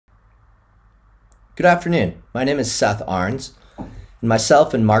Good afternoon. My name is Seth Arens, and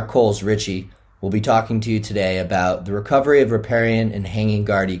myself and Marc Coles-Ritchie will be talking to you today about the recovery of riparian and hanging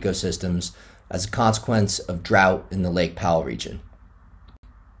guard ecosystems as a consequence of drought in the Lake Powell region.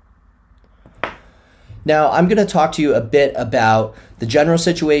 Now, I'm going to talk to you a bit about the general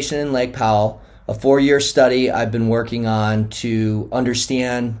situation in Lake Powell, a 4-year study I've been working on to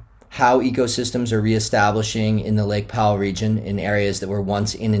understand how ecosystems are reestablishing in the Lake Powell region in areas that were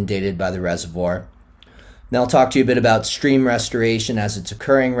once inundated by the reservoir. Then I'll talk to you a bit about stream restoration as it's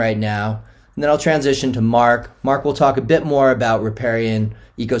occurring right now. And then I'll transition to Marc. Marc will talk a bit more about riparian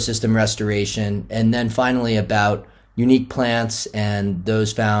ecosystem restoration, and then finally about unique plants and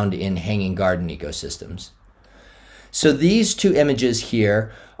those found in hanging garden ecosystems. So these two images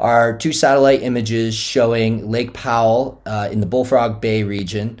here are two satellite images showing Lake Powell in the Bullfrog Bay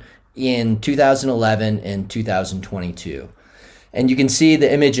region in 2011 and 2022. And you can see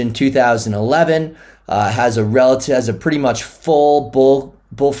the image in 2011 has a pretty much full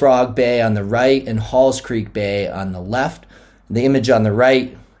Bullfrog Bay on the right and Halls Creek Bay on the left. The image on the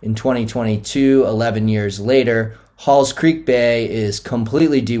right in 2022, 11 years later, Halls Creek Bay is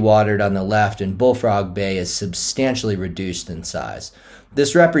completely dewatered on the left and Bullfrog Bay is substantially reduced in size.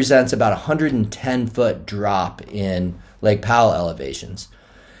 This represents about a 110-foot drop in Lake Powell elevations.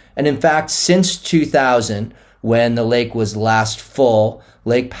 And in fact, since 2000, when the lake was last full,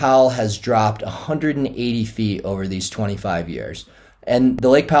 Lake Powell has dropped 180 feet over these 25 years. And the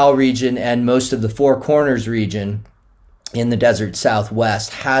Lake Powell region and most of the Four Corners region in the desert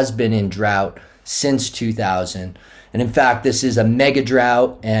southwest has been in drought since 2000. And in fact, this is a mega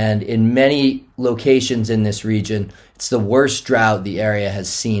drought, and in many locations in this region, it's the worst drought the area has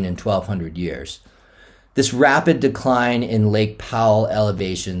seen in 1,200 years. This rapid decline in Lake Powell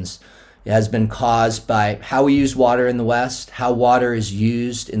elevations has been caused by how we use water in the West, how water is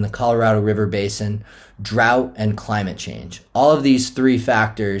used in the Colorado River Basin, drought, and climate change. All of these three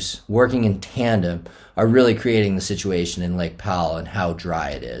factors working in tandem are really creating the situation in Lake Powell and how dry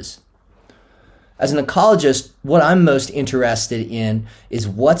it is. As an ecologist, what I'm most interested in is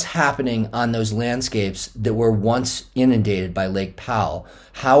what's happening on those landscapes that were once inundated by Lake Powell.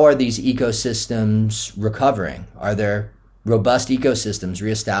 How are these ecosystems recovering? Are there robust ecosystems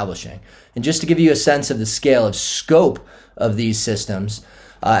reestablishing? And just to give you a sense of the scale of scope of these systems,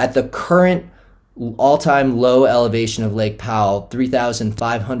 at the current all-time low elevation of Lake Powell,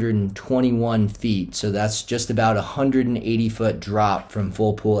 3,521 feet, so that's just about a 180-foot drop from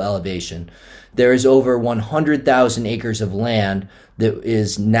full pool elevation. There is over 100,000 acres of land that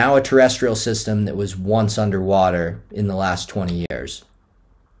is now a terrestrial system that was once underwater in the last 20 years.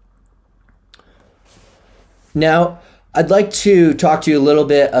 Now, I'd like to talk to you a little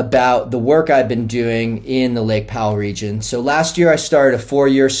bit about the work I've been doing in the Lake Powell region. So last year I started a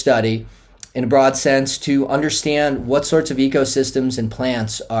 4-year study in a broad sense to understand what sorts of ecosystems and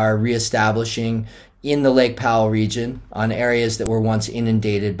plants are reestablishing in the Lake Powell region on areas that were once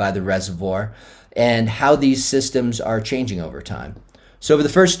inundated by the reservoir and how these systems are changing over time. So over the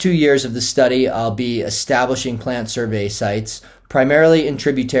first 2 years of the study, I'll be establishing plant survey sites, primarily in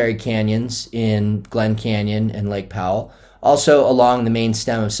tributary canyons in Glen Canyon and Lake Powell, also along the main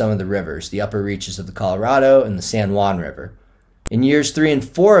stem of some of the rivers, the upper reaches of the Colorado and the San Juan River. In years 3 and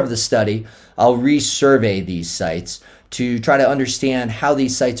 4 of the study, I'll resurvey these sites to try to understand how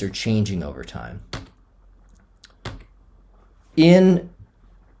these sites are changing over time. In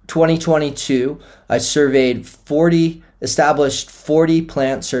 2022, I established 40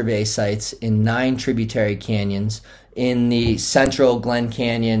 plant survey sites in 9 tributary canyons in the central Glen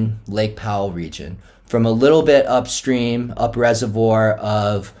Canyon, Lake Powell region, from a little bit upstream, up reservoir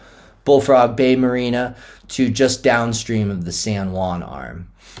of Bullfrog Bay Marina to just downstream of the San Juan Arm.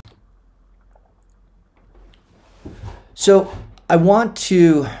 So I want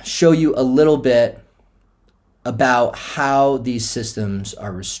to show you a little bit about how these systems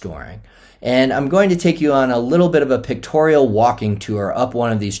are restoring. And I'm going to take you on a little bit of a pictorial walking tour up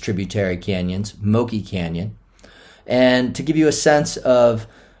one of these tributary canyons, Moki Canyon, and to give you a sense of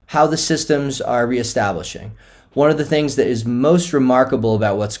how the systems are reestablishing. One of the things that is most remarkable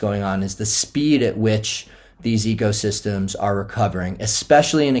about what's going on is the speed at which these ecosystems are recovering,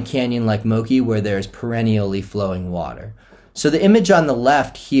 especially in a canyon like Moki where there's perennially flowing water. So the image on the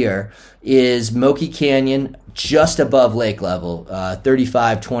left here is Moki Canyon just above lake level,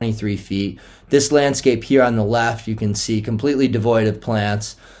 23 feet. This landscape here on the left, you can see completely devoid of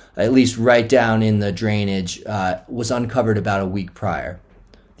plants, at least right down in the drainage, was uncovered about a week prior.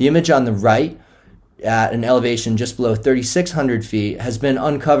 The image on the right, at an elevation just below 3,600 feet, has been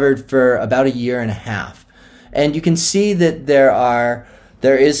uncovered for about a year and a half. And you can see that there are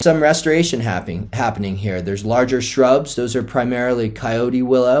There is some restoration happening here. There's larger shrubs. Those are primarily coyote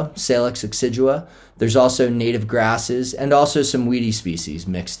willow, Salix exigua. There's also native grasses and also some weedy species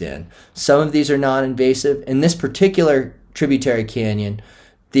mixed in. Some of these are non-invasive. In this particular tributary canyon,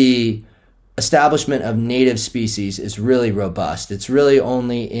 the establishment of native species is really robust. It's really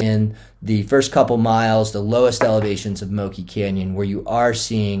only in the first couple miles, the lowest elevations of Moki Canyon, where you are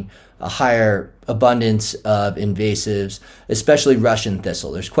seeing a higher abundance of invasives, especially Russian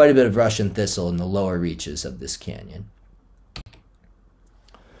thistle. There's quite a bit of Russian thistle in the lower reaches of this canyon.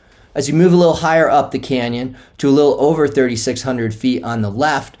 As you move a little higher up the canyon to a little over 3,600 feet on the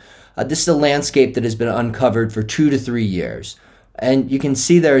left, this is a landscape that has been uncovered for 2 to 3 years. And you can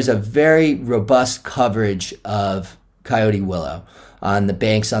see there is a very robust coverage of coyote willow on the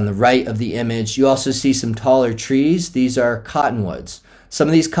banks on the right of the image. You also see some taller trees. These are cottonwoods. Some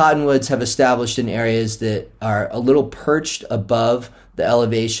of these cottonwoods have established in areas that are a little perched above the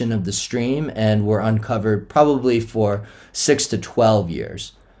elevation of the stream and were uncovered probably for 6 to 12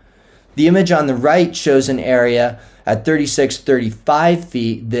 years. The image on the right shows an area at 35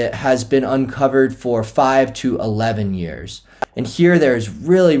 feet that has been uncovered for 5 to 11 years. And here there's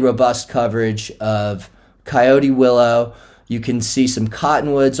really robust coverage of coyote willow. You can see some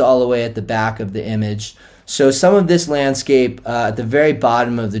cottonwoods all the way at the back of the image. So some of this landscape at the very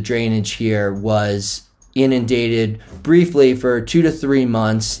bottom of the drainage here was inundated briefly for 2 to 3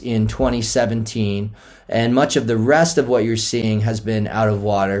 months in 2017. And much of the rest of what you're seeing has been out of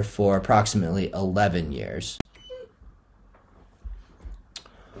water for approximately 11 years.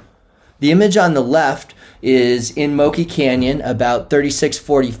 The image on the left is in Moki Canyon, about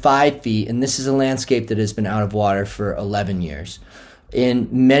 3645 feet, and this is a landscape that has been out of water for 11 years. In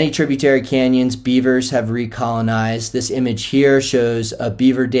many tributary canyons, beavers have recolonized. This image here shows a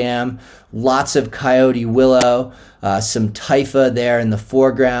beaver dam, lots of coyote willow, some typha there in the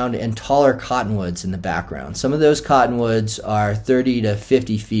foreground, and taller cottonwoods in the background. Some of those cottonwoods are 30 to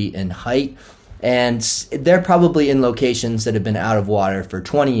 50 feet in height, and they're probably in locations that have been out of water for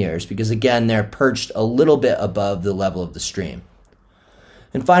 20 years because, again, they're perched a little bit above the level of the stream.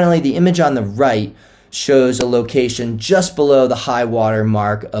 And finally, the image on the right shows a location just below the high water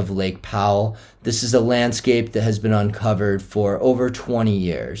mark of Lake Powell. This is a landscape that has been uncovered for over 20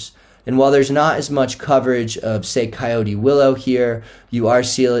 years. And while there's not as much coverage of, say, coyote willow here, you are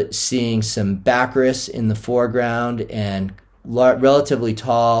seeing some baccharis in the foreground and relatively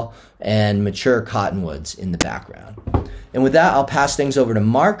tall and mature cottonwoods in the background. And with that, I'll pass things over to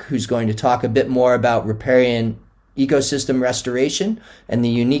Marc, who's going to talk a bit more about riparian ecosystem restoration and the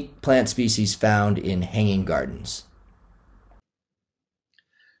unique plant species found in hanging gardens.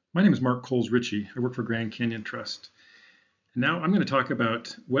 My name is Marc Coles-Ritchie. I work for Grand Canyon Trust. And now I'm going to talk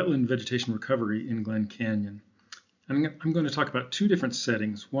about wetland vegetation recovery in Glen Canyon. I'm going to talk about 2 different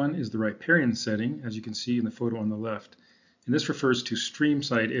settings. One is the riparian setting, as you can see in the photo on the left. And this refers to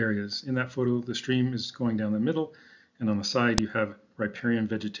stream-side areas. In that photo, the stream is going down the middle, and on the side you have riparian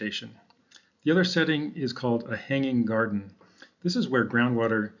vegetation. The other setting is called a hanging garden. This is where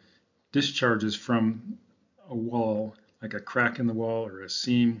groundwater discharges from a wall, like a crack in the wall or a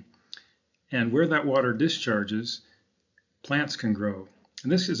seam. And where that water discharges, plants can grow.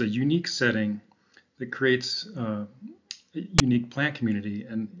 And this is a unique setting that creates a unique plant community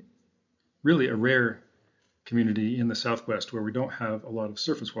and really a rare community in the Southwest where we don't have a lot of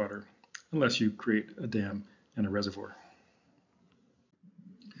surface water unless you create a dam and a reservoir.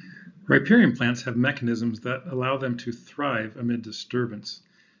 Riparian plants have mechanisms that allow them to thrive amid disturbance.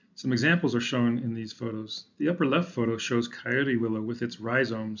 Some examples are shown in these photos. The upper left photo shows coyote willow with its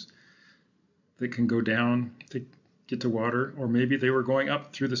rhizomes that can go down to get to water, or maybe they were going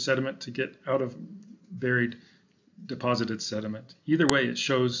up through the sediment to get out of buried deposited sediment. Either way, it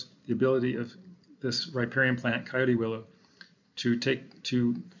shows the ability of this riparian plant, coyote willow, to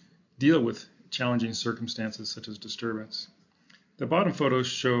deal with challenging circumstances such as disturbance. The bottom photos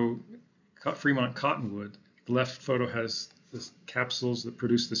show Fremont cottonwood. The left photo has the capsules that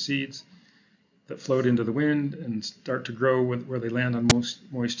produce the seeds that float into the wind and start to grow where they land on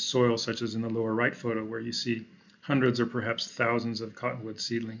moist soil, such as in the lower right photo, where you see hundreds or perhaps thousands of cottonwood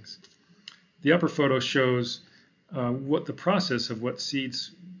seedlings. The upper photo shows what the process of what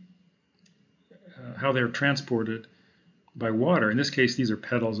seeds, how they're transported by water. In this case, these are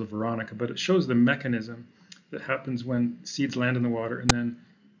petals of veronica, but it shows the mechanism that happens when seeds land in the water and then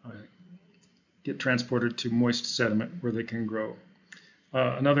get transported to moist sediment where they can grow.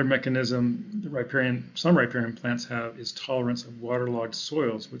 Another mechanism some riparian plants have is tolerance of waterlogged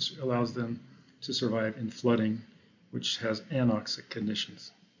soils, which allows them to survive in flooding, which has anoxic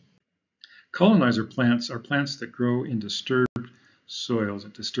conditions. Colonizer plants are plants that grow in disturbed soils,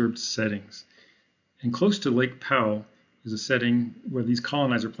 at disturbed settings. And close to Lake Powell is a setting where these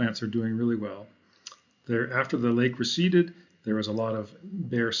colonizer plants are doing really well. After the lake receded, there was a lot of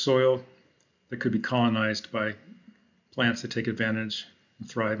bare soil that could be colonized by plants that take advantage and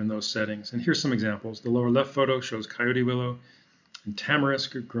thrive in those settings. And here's some examples. The lower left photo shows coyote willow and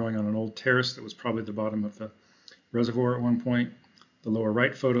tamarisk growing on an old terrace that was probably the bottom of the reservoir at one point. The lower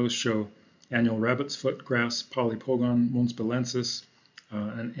right photos show annual rabbit's foot grass, Polypogon monspilensis,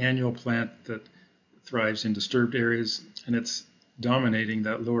 an annual plant that thrives in disturbed areas, and it's dominating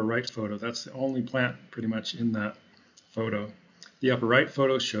that lower right photo. That's the only plant pretty much in that photo. The upper right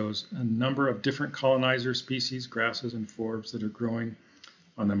photo shows a number of different colonizer species, grasses and forbs that are growing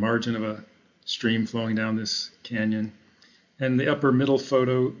on the margin of a stream flowing down this canyon. And the upper middle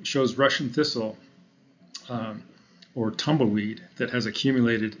photo shows Russian thistle, or tumbleweed, that has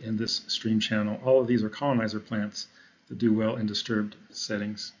accumulated in this stream channel. All of these are colonizer plants that do well in disturbed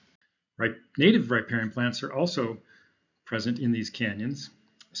settings. Native riparian plants are also present in these canyons,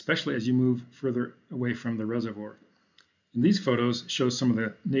 especially as you move further away from the reservoir. And these photos show some of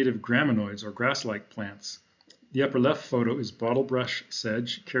the native graminoids or grass-like plants. The upper left photo is bottlebrush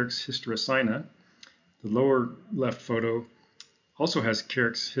sedge, Carex hystericina. The lower left photo also has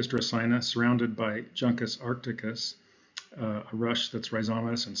Carex hystericina surrounded by Juncus arcticus, a rush that's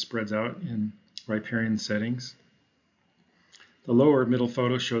rhizomatous and spreads out in riparian settings. The lower middle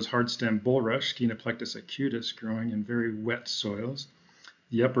photo shows hardstem bulrush, Scenoplectus acutus, growing in very wet soils.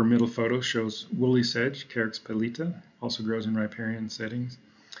 The upper middle photo shows woolly sedge, Carex pelita, also grows in riparian settings.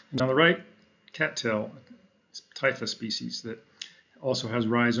 And on the right, cattail, typha species that also has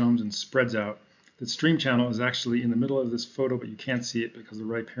rhizomes and spreads out. The stream channel is actually in the middle of this photo, but you can't see it because the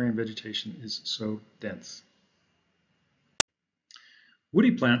riparian vegetation is so dense.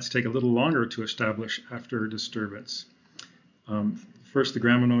 Woody plants take a little longer to establish after disturbance. First the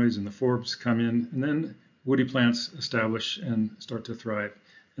graminoids and the forbs come in, and then woody plants establish and start to thrive.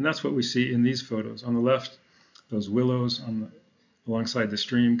 And that's what we see in these photos. On the left, those willows alongside the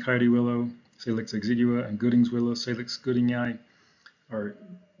stream, coyote willow, Salix exigua, and Gooding's willow, Salix goodingi, are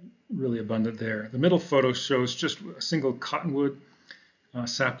really abundant there. The middle photo shows just a single cottonwood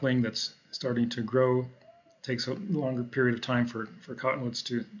sapling that's starting to grow. It takes a longer period of time for cottonwoods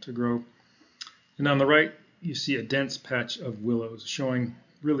to grow. And on the right, you see a dense patch of willows showing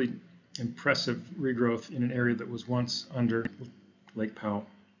really impressive regrowth in an area that was once under Lake Powell.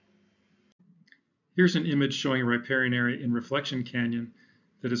 Here's an image showing a riparian area in Reflection Canyon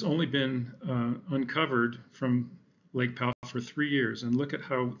that has only been uncovered from Lake Powell for 3 years. And look at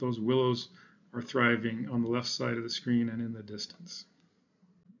how those willows are thriving on the left side of the screen and in the distance.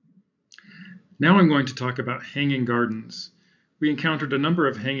 Now I'm going to talk about hanging gardens. We encountered a number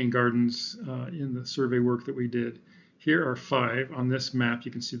of hanging gardens in the survey work that we did. Here are 5 on this map.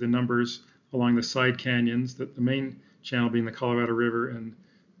 You can see the numbers along the side canyons, the main channel being the Colorado River and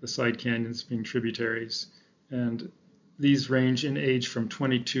the side canyons being tributaries. And these range in age from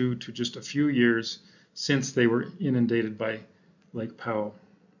 22 to just a few years since they were inundated by Lake Powell.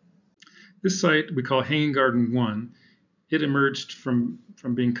 This site we call Hanging Garden 1. It emerged from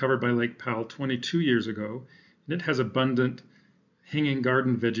being covered by Lake Powell 22 years ago, and it has abundant hanging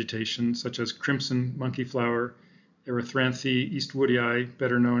garden vegetation such as crimson monkeyflower, Erythranthe eastwoodii,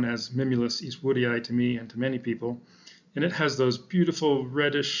 better known as Mimulus eastwoodii to me and to many people. And it has those beautiful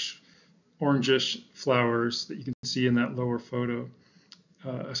reddish, orangish flowers that you can see in that lower photo.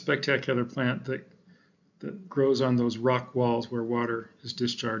 A spectacular plant that grows on those rock walls where water is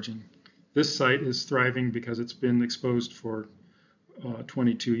discharging. This site is thriving because it's been exposed for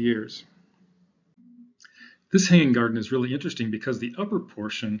 22 years. This hanging garden is really interesting because the upper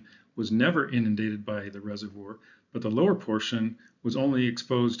portion was never inundated by the reservoir, but the lower portion was only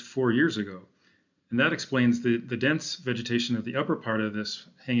exposed 4 years ago. And that explains the dense vegetation of the upper part of this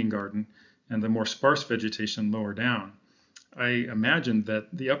hanging garden and the more sparse vegetation lower down. I imagine that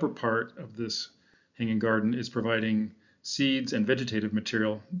the upper part of this hanging garden is providing seeds and vegetative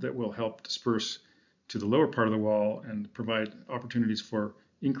material that will help disperse to the lower part of the wall and provide opportunities for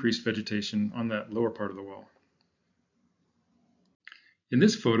increased vegetation on that lower part of the wall. In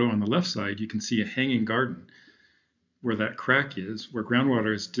this photo on the left side, you can see a hanging garden where that crack is, where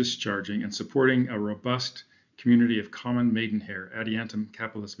groundwater is discharging and supporting a robust community of common maidenhair, Adiantum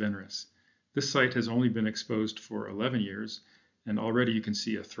capillus veneris. This site has only been exposed for 11 years, and already you can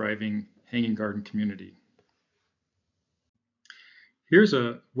see a thriving hanging garden community. Here's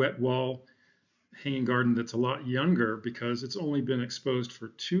a wet wall hanging garden that's a lot younger because it's only been exposed for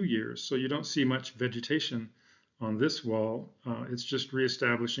 2 years, so you don't see much vegetation on this wall. It's just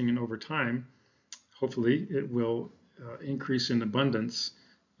reestablishing, and over time, hopefully, it will increase in abundance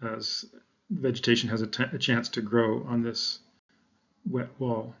as vegetation has a chance to grow on this wet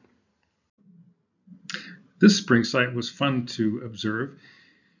wall. This spring site was fun to observe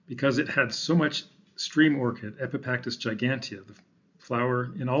because it had so much stream orchid, Epipactis gigantea, the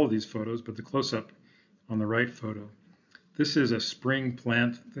flower in all of these photos, but the close-up on the right photo. This is a spring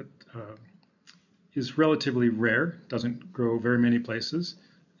plant that is relatively rare, doesn't grow very many places,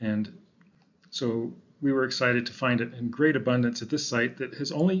 and so we were excited to find it in great abundance at this site that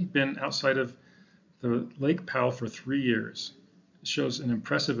has only been outside of the Lake Powell for 3 years. It shows an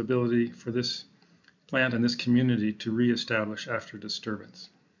impressive ability for this plant and this community to reestablish after disturbance.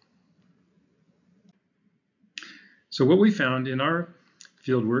 So what we found in our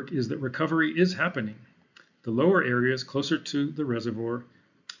fieldwork is that recovery is happening. The lower areas closer to the reservoir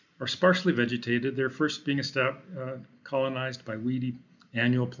are sparsely vegetated. They're first being colonized by weedy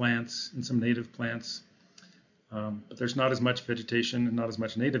annual plants and some native plants, but there's not as much vegetation and not as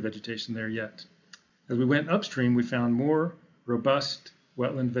much native vegetation there yet. As we went upstream, we found more robust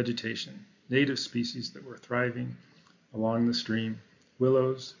wetland vegetation, native species that were thriving along the stream,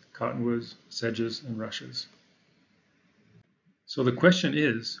 willows, cottonwoods, sedges, and rushes. So the question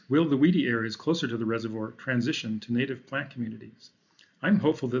is, will the weedy areas closer to the reservoir transition to native plant communities? I'm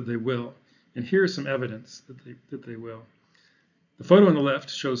hopeful that they will, and here is some evidence that they will. The photo on the left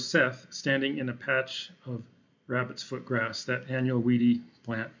shows Seth standing in a patch of rabbit's foot grass, that annual weedy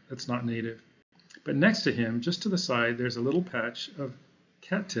plant that's not native. But next to him, just to the side, there's a little patch of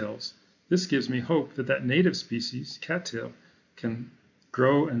cattails. This gives me hope that that native species, cattail, can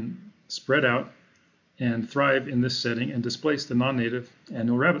grow and spread out and thrive in this setting and displace the non-native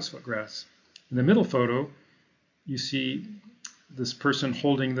annual rabbit's foot grass. In the middle photo, you see this person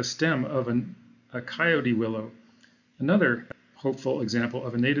holding the stem of a coyote willow, another hopeful example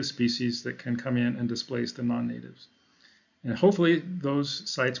of a native species that can come in and displace the non-natives. And hopefully those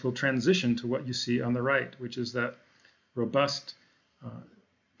sites will transition to what you see on the right, which is that robust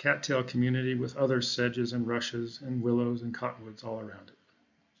cattail community with other sedges and rushes and willows and cottonwoods all around it.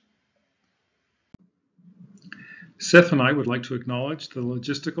 Seth and I would like to acknowledge the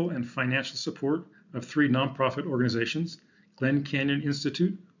logistical and financial support of 3 nonprofit organizations, Glen Canyon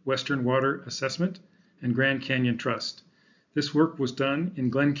Institute, Western Water Assessment, and Grand Canyon Trust. This work was done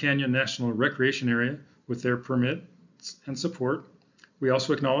in Glen Canyon National Recreation Area with their permits and support. We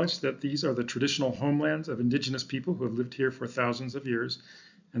also acknowledge that these are the traditional homelands of indigenous people who have lived here for thousands of years,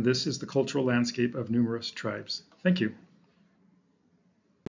 and this is the cultural landscape of numerous tribes. Thank you.